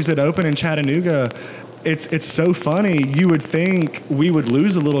breweries that open in Chattanooga, it's so funny. You would think we would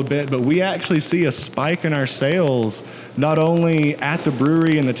lose a little bit, but we actually see a spike in our sales, not only at the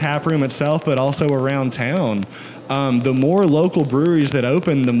brewery and the tap room itself, but also around town. The more local breweries that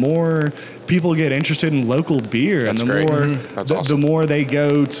open, the more people get interested in local beer. That's and the great. more That's awesome. the more they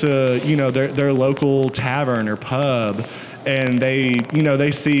go to their local tavern or pub, and they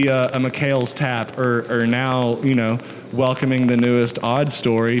see a McHale's Tap or now welcoming the newest Odd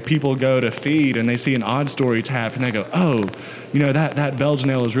Story. People go to Feed and they see an Odd Story tap and they go, oh, that Belgian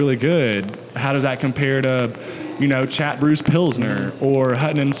ale is really good. How does that compare to Chat Brews Pilsner or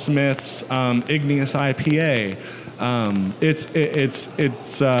Hutton and Smith's Igneous IPA?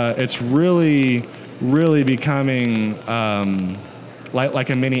 It's really becoming like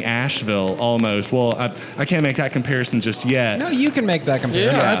a mini Asheville almost. Well, I can't make that comparison just yet. No, you can make that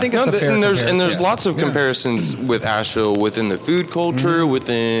comparison. Yeah. I think it's a fair comparison. And there's lots of comparisons with Asheville within the food culture,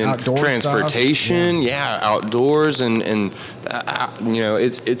 within Outdoor transportation, outdoors, and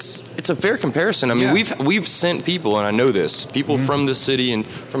it's a fair comparison. I mean, we've sent people, and I know this, people from the city and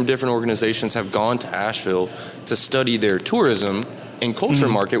from different organizations have gone to Asheville to study their tourism and culture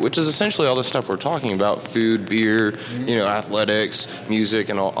market, which is essentially all the stuff we're talking about: food, beer, athletics, music,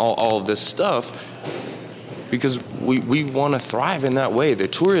 and all of this stuff. Because we want to thrive in that way. The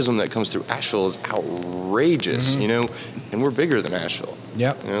tourism that comes through Asheville is outrageous, and we're bigger than Asheville.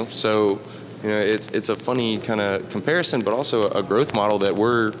 Yep. So it's a funny kind of comparison, but also a growth model that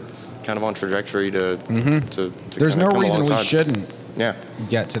we're kind of on trajectory to There's no reason alongside. we shouldn't. Yeah.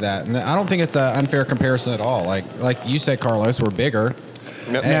 Get to that, and I don't think it's an unfair comparison at all. Like you said, Carlos, we're bigger.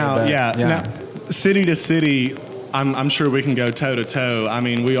 Yep. Now, city to city, I'm sure we can go toe to toe. I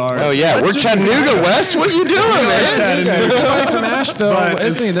mean, we are. Oh yeah, we're Chattanooga, Wes. What are you doing, man? If somebody from Asheville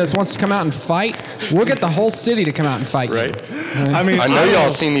listening to this wants to come out and fight, we'll get the whole city to come out and fight. Right. I mean, I know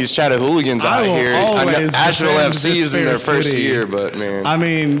y'all seen these Chattahooligans out here. I know Asheville FC is in their first year, but man. I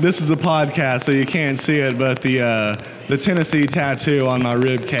mean, this is a podcast, so you can't see it, but the Tennessee tattoo on my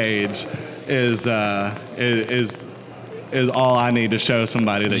rib cage is all I need to show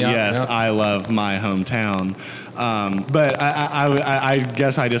somebody that I love my hometown. But I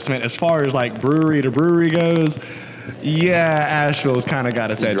guess I just meant as far as like brewery to brewery goes. Yeah, Asheville's kind of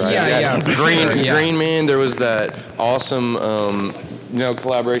got its edge. Right. Yeah. Green Man. There was that awesome,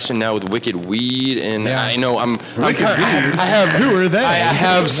 collaboration now with Wicked Weed, and I know I have Who are they? I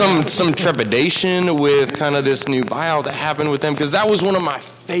have some trepidation with kind of this new buyout that happened with them, because that was one of my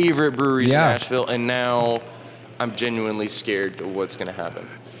favorite breweries in Asheville, and now I'm genuinely scared of what's going to happen.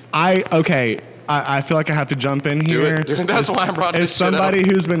 I feel like I have to jump in here. Do it. That's why I brought this As somebody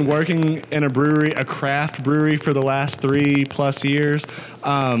who's been working in a craft brewery for the last 3+ years,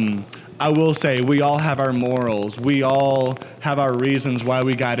 I will say we all have our morals. We all have our reasons why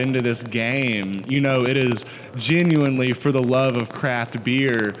we got into this game. It is genuinely for the love of craft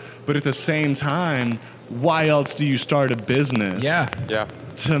beer, but at the same time, why else do you start a business? Yeah.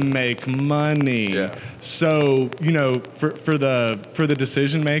 To make money. Yeah. So, for the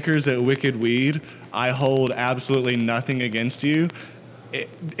decision makers at Wicked Weed, I hold absolutely nothing against you.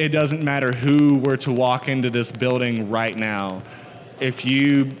 It doesn't matter who were to walk into this building right now. If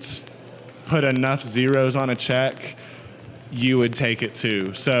you put enough zeros on a check, you would take it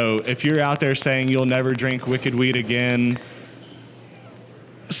too. So if you're out there saying you'll never drink Wicked Weed again,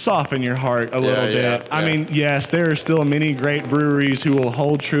 soften your heart a little bit. I mean, yes, there are still many great breweries who will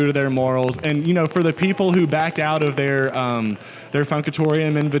hold true to their morals. And, you know, for the people who backed out of their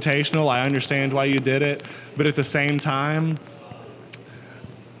Funkatorium Invitational, I understand why you did it. But at the same time,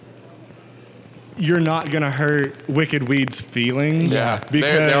 you're not going to hurt Wicked Weed's feelings. Yeah,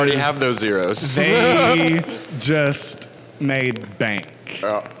 because they already have those zeros. They just made bank.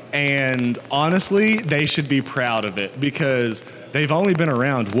 Yeah. And honestly, they should be proud of it because they've only been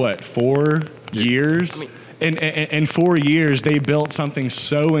around, 4 years? In 4 years, they built something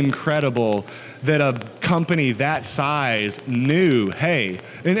so incredible that a company that size knew, hey,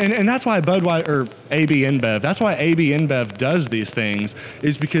 and that's why Budweiser, or AB InBev, that's why AB InBev does these things,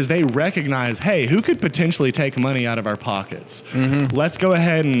 is because they recognize, hey, who could potentially take money out of our pockets? Mm-hmm. Let's go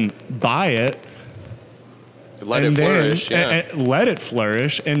ahead and buy it. Let it flourish. And let it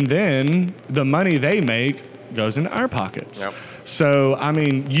flourish, and then the money they make goes into our pockets. Yep. So, I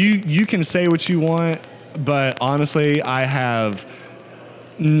mean, you can say what you want, but honestly, I have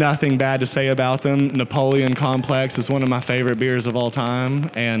nothing bad to say about them. Napoleon Complex is one of my favorite beers of all time,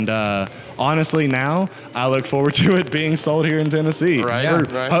 and honestly, now I look forward to it being sold here in Tennessee. Right. Yeah.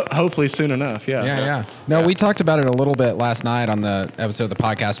 Right. Hopefully soon enough. Yeah. No, we talked about it a little bit last night on the episode of the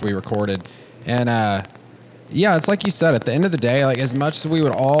podcast we recorded, and yeah, it's like you said, at the end of the day, like as much as we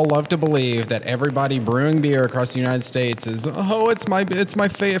would all love to believe that everybody brewing beer across the United States is, it's my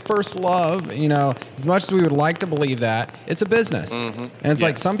first love, you know, as much as we would like to believe that, it's a business. Mm-hmm. And it's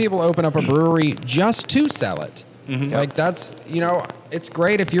like some people open up a brewery just to sell it. Mm-hmm. Like that's, you know, it's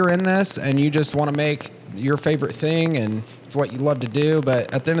great if you're in this and you just want to make your favorite thing and it's what you love to do,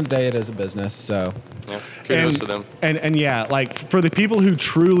 but at the end of the day, it is a business, so... Yeah, kudos to them. And yeah, like for the people who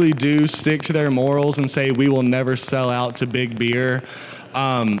truly do stick to their morals and say we will never sell out to big beer,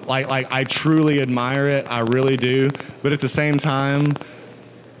 like I truly admire it. I really do. But at the same time,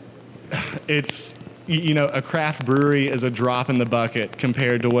 it's, you know, a craft brewery is a drop in the bucket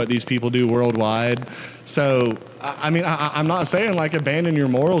compared to what these people do worldwide. So, I mean, I'm not saying like abandon your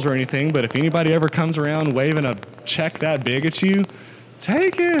morals or anything, but if anybody ever comes around waving a check that big at you,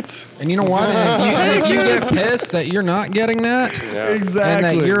 take it. And you know what? And if you get pissed that you're not getting that, exactly,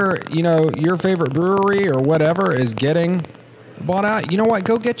 and that your favorite brewery or whatever is getting bought out, you know what?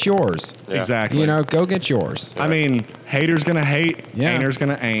 Go get yours. Yeah. Exactly. You know, go get yours. I mean, haters gonna hate, haters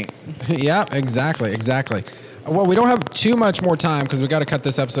gonna ain't. Yeah, exactly. Well, we don't have too much more time because we got to cut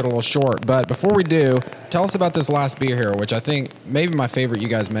this episode a little short. But before we do, tell us about this last beer here, which I think maybe my favorite you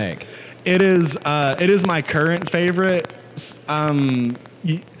guys make. It is my current favorite.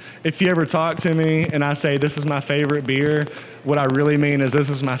 If you ever talk to me and I say this is my favorite beer, what I really mean is this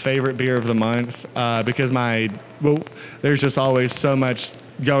is my favorite beer of the month because there's just always so much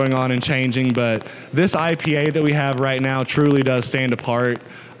going on and changing. But this IPA that we have right now truly does stand apart.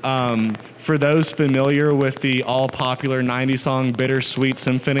 For those familiar with the all-popular 90s song Bittersweet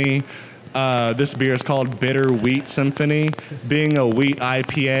Symphony, this beer is called Bitter Wheat Symphony. Being a wheat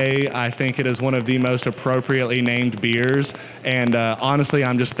IPA, I think it is one of the most appropriately named beers. And honestly,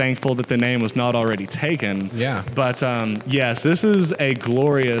 I'm just thankful that the name was not already taken. Yeah. But yes, this is a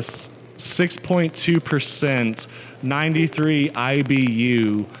glorious 6.2%, 93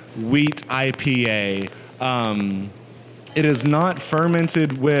 IBU wheat IPA. It is not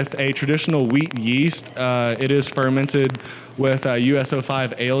fermented with a traditional wheat yeast. It is fermented with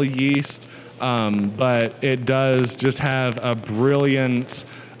USO5 ale yeast, but it does just have a brilliant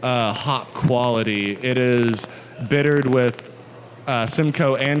hop quality. It is bittered with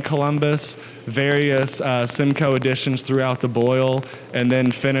Simcoe and Columbus, various Simcoe additions throughout the boil, and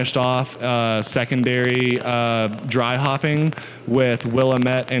then finished off secondary dry hopping with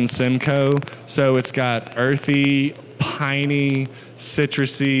Willamette and Simcoe. So it's got earthy, piney,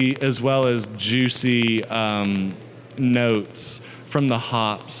 citrusy, as well as juicy notes from the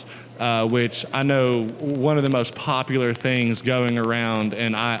hops, which I know one of the most popular things going around,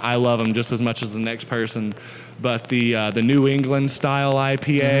 and I love them just as much as the next person. But the New England style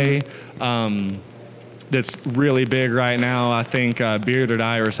IPA, that's really big right now. I think Bearded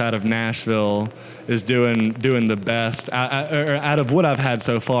Iris out of Nashville is doing the best. Out of what I've had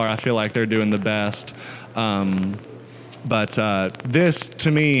so far, I feel like they're doing the best. But this,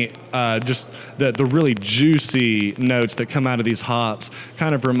 to me, just the really juicy notes that come out of these hops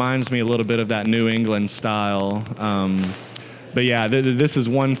kind of reminds me a little bit of that New England style. But yeah, this is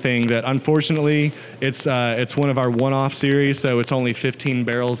one thing that, unfortunately, it's one of our one-off series, so it's only 15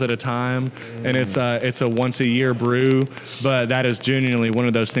 barrels at a time, and it's a once-a-year brew, but that is genuinely one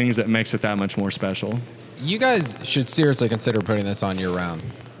of those things that makes it that much more special. You guys should seriously consider putting this on year-round.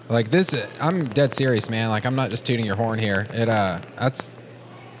 Like this, I'm dead serious, man. Like I'm not just tooting your horn here.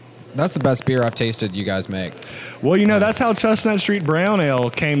 That's the best beer I've tasted you guys make. Well, that's how Chestnut Street Brown Ale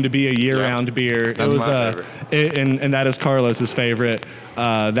came to be a year-round beer. That's it was my favorite. And that is Carlos's favorite.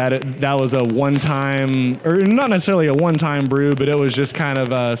 That was a one-time, or not necessarily a one-time brew, but it was just kind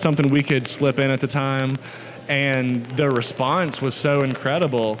of something we could slip in at the time. And the response was so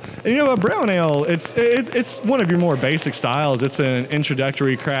incredible. And a brown ale, it's one of your more basic styles. It's an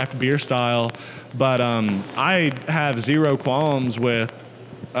introductory craft beer style, but I have zero qualms with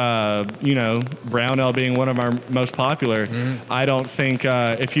brown ale being one of our most popular. Mm-hmm. I don't think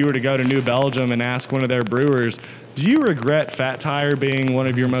if you were to go to New Belgium and ask one of their brewers, do you regret Fat Tire being one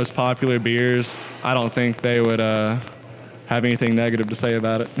of your most popular beers? I don't think they would have anything negative to say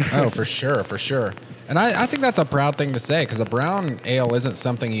about it. Oh, for sure, for sure. And I think that's a proud thing to say, because a brown ale isn't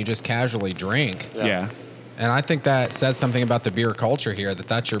something you just casually drink. Yeah. And I think that says something about the beer culture here, if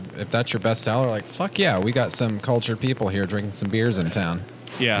that's your best seller, like, fuck yeah, we got some cultured people here drinking some beers in town.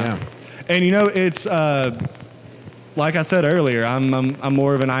 Yeah. And it's like I said earlier, I'm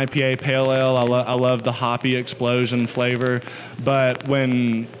more of an IPA pale ale. I love the hoppy explosion flavor, but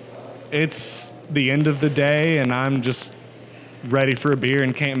when it's the end of the day and I'm just ready for a beer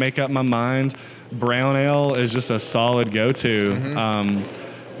and can't make up my mind, brown ale is just a solid go-to. Mm-hmm.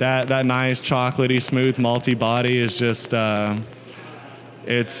 That nice chocolatey, smooth, malty body is just it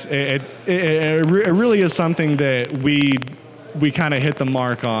really is something that we kind of hit the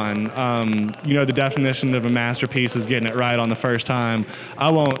mark on. The definition of a masterpiece is getting it right on the first time.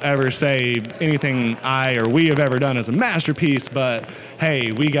 I won't ever say anything I or we have ever done as a masterpiece, but hey,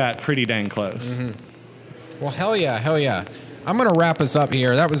 we got pretty dang close. Mm-hmm. Well, hell yeah. I'm going to wrap us up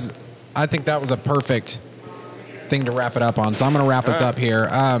here. I think that was a perfect thing to wrap it up on. So I'm going to wrap us up here.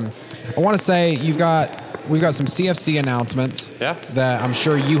 I want to say we've got some CFC announcements that I'm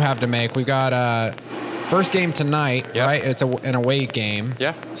sure you have to make. We've got first game tonight, right? It's an away game.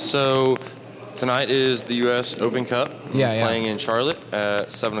 Yeah. So tonight is the U.S. Open Cup. Playing in Charlotte at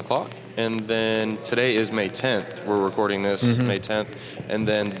 7:00. And then today is May 10th. We're recording this May 10th. And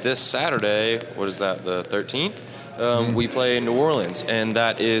then this Saturday, what is that, the 13th? We play in New Orleans, and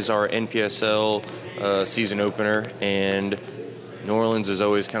that is our NPSL season opener. And New Orleans is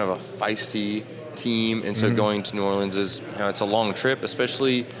always kind of a feisty team, and so going to New Orleans is, it's a long trip,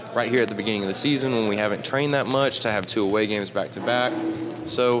 especially right here at the beginning of the season when we haven't trained that much, to have 2 away games back to back.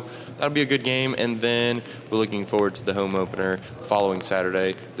 So that'll be a good game, and then we're looking forward to the home opener following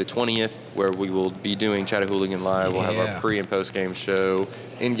Saturday, the 20th, where we will be doing Chattahooligan Live. We'll have our pre- and post-game show,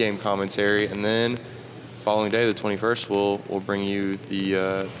 in-game commentary, and then following day, the 21st, we'll bring you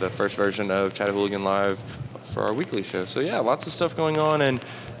the first version of Chattahooligan Live for our weekly show. So yeah, lots of stuff going on, and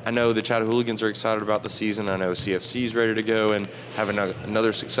I know the Chattahooligans are excited about the season. I know CFC's ready to go and have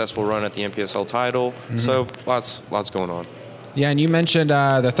another successful run at the NPSL title. So lots going on. Yeah, and you mentioned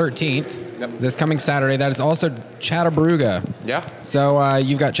the 13th, this coming Saturday. That is also Chattabooga. Yeah. So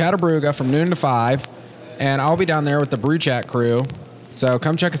you've got Chattabooga from noon to 5, and I'll be down there with the Brew Chat crew. So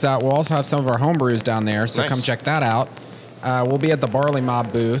come check us out. We'll also have some of our home brews down there, so come check that out. We'll be at the Barley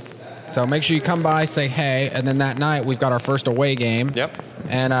Mob booth. So make sure you come by, say hey, and then that night we've got our first away game. Yep.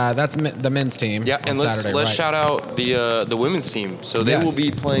 And that's the men's team. Yeah, and let's shout out the women's team. So they will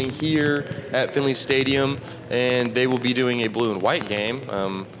be playing here at Finley Stadium, and they will be doing a blue and white game.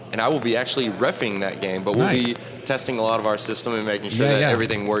 And I will be actually reffing that game, but we'll be testing a lot of our system and making sure that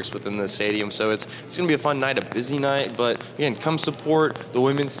everything works within the stadium. So it's going to be a fun night, a busy night. But again, come support the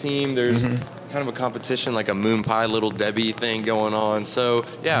women's team. There's kind of a competition, like a Moon Pie Little Debbie thing going on. So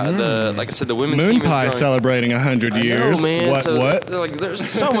yeah, like I said, the women's Moon team Pie is celebrating 100 years. I know, man. What? So, what? Like, there's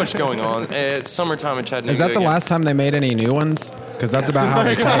so much going on. It's summertime in Chattanooga. Is that the last time they made any new ones? Because that's about how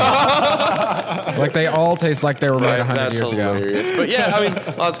they taste. Like they all taste like they were made 100 years hilarious. ago. But yeah, I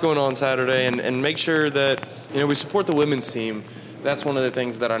mean, lots going on Saturday, and make sure that we support the women's team. That's one of the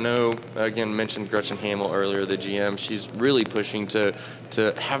things that I know, again, mentioned Gretchen Hamill earlier, the GM. She's really pushing to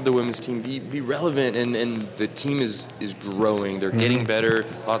have the women's team be relevant, and the team is growing. They're getting better.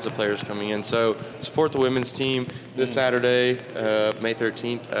 Lots of players coming in. So support the women's team this Saturday, May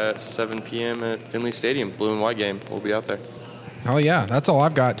 13th at 7 p.m. at Finley Stadium. Blue and white game. We'll be out there. Oh, yeah. That's all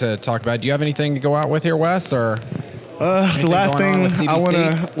I've got to talk about. Do you have anything to go out with here, Wes, or... The last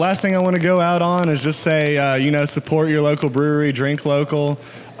thing I want to go out on is just say, support your local brewery, drink local.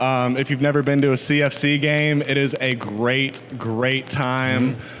 If you've never been to a CFC game, it is a great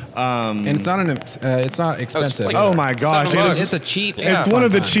time. And it's not expensive. Oh my gosh, it's a cheap. It's one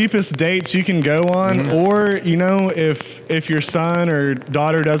of the cheapest dates you can go on. Or if your son or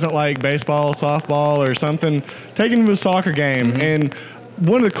daughter doesn't like baseball, softball, or something, take them to a soccer game and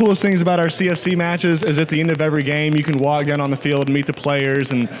one of the coolest things about our CFC matches is at the end of every game, you can walk down on the field and meet the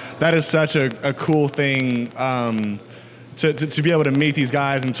players, and that is such a cool thing to be able to meet these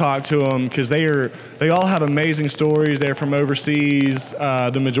guys and talk to them, because they all have amazing stories. They're from overseas,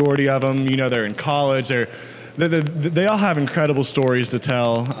 the majority of them. They're in college. They all have incredible stories to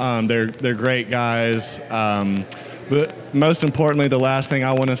tell. They're great guys. But most importantly, the last thing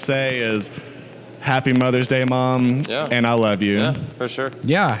I want to say is Happy Mother's Day, Mom, and I love you. Yeah, for sure.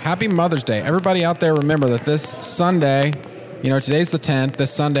 Yeah, Happy Mother's Day. Everybody out there, remember that this Sunday, today's the 10th.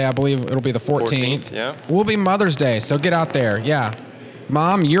 This Sunday, I believe it'll be the 14th. Yeah. Will be Mother's Day, so get out there. Yeah.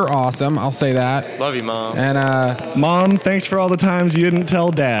 Mom, you're awesome. I'll say that. Love you, Mom. And Mom, thanks for all the times you didn't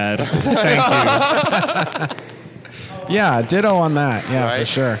tell Dad. Thank you. Yeah, ditto on that. Yeah, right. For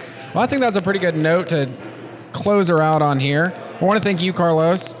sure. Well, I think that's a pretty good note to close her out on here. I want to thank you,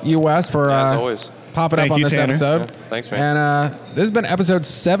 Carlos, you, Wes, for as always, popping up on this Tanner. episode. Yeah, thanks, man. And this has been episode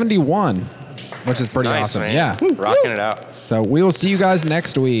 71, which is pretty nice, awesome. man. Yeah. Rocking it out. So we will see you guys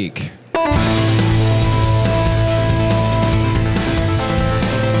next week.